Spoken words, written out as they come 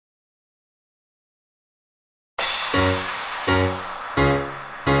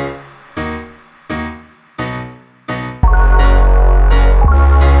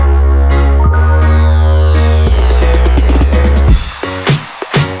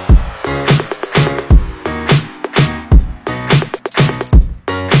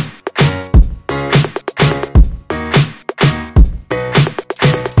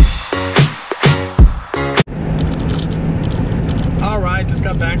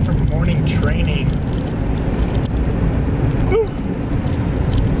time for morning training. Whew.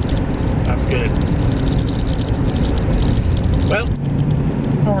 That was good. Well,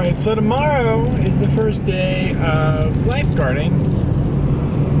 alright, so tomorrow is the first day of lifeguarding.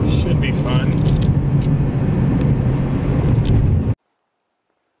 Should be fun.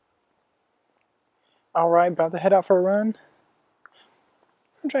 Alright, about to head out for a run.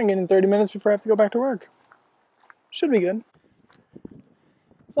 I'm trying to get in 30 minutes before I have to go back to work. Should be good.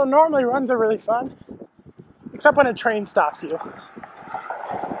 So normally runs are really fun, except when a train stops you.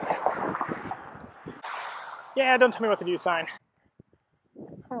 Yeah, don't tell me what to do sign.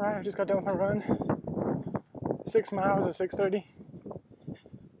 Alright, I just got done with my run. 6 miles at 6:30.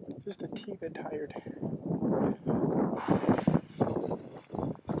 Just a teeny bit tired.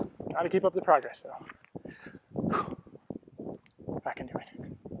 Gotta keep up the progress though. I can do it.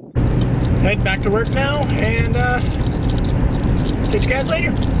 Head back to work now and catch you guys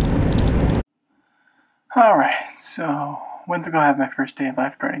later. Alright, so went to go have my first day of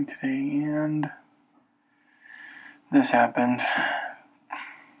lifeguarding today and this happened.